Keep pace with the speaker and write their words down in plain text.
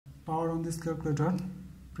power on this calculator,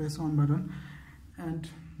 press on button, and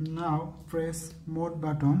now press mode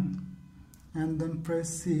button and then press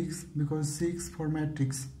 6 because 6 for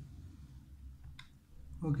matrix.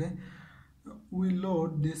 Okay, we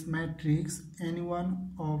load this matrix, any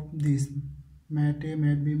one of these, mat A,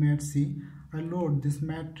 mat B, mat C. I load this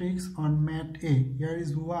matrix on mat A. Here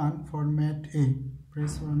is 1 for mat A.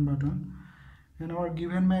 Press 1 button, and our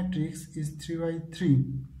given matrix is 3 by 3.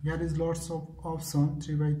 Here is lots of options,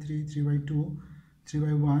 3 by 3, 3 by 2, 3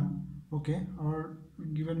 by 1. Okay, our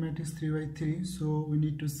given matrix 3 by 3, so we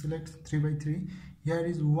need to select 3 by 3. Here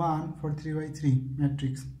is 1 for 3 by 3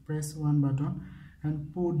 matrix. Press 1 button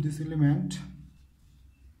and put this element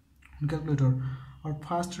in calculator. Our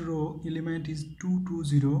first row element is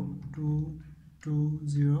 220,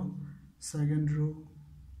 220, second row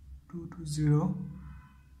 220,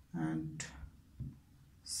 and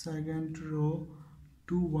second row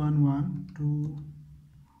 211,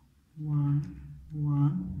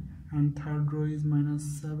 211, and third row is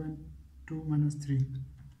 -7, 2, -3,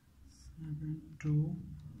 7, 2,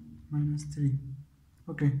 -3.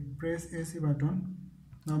 Okay, press AC button.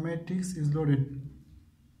 Now matrix is loaded.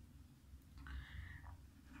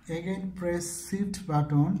 Again press shift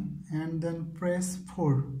button and then press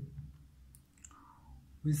 4.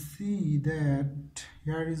 We see that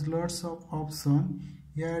here is lots of option.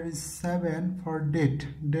 Here is 7 for date.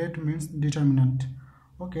 Date means determinant.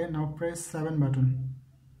 Okay, now press 7 button.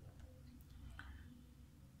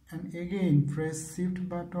 And again press shift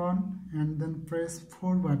button and then press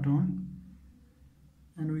 4 button.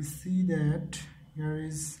 And we see that here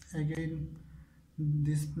is again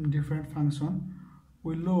this different function.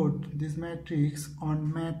 We load this matrix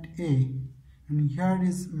on mat A, and here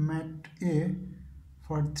is mat A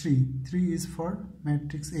for 3. 3 is for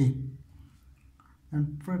matrix A.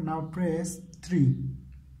 And now press 3.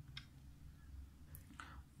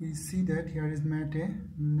 We see that here is mat A,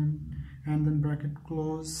 and then bracket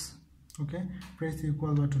close. Okay, press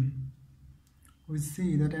equal button. We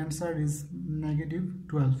see that answer is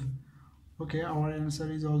 -12. Okay, our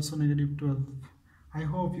answer is also -12. I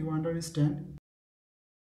hope you understand.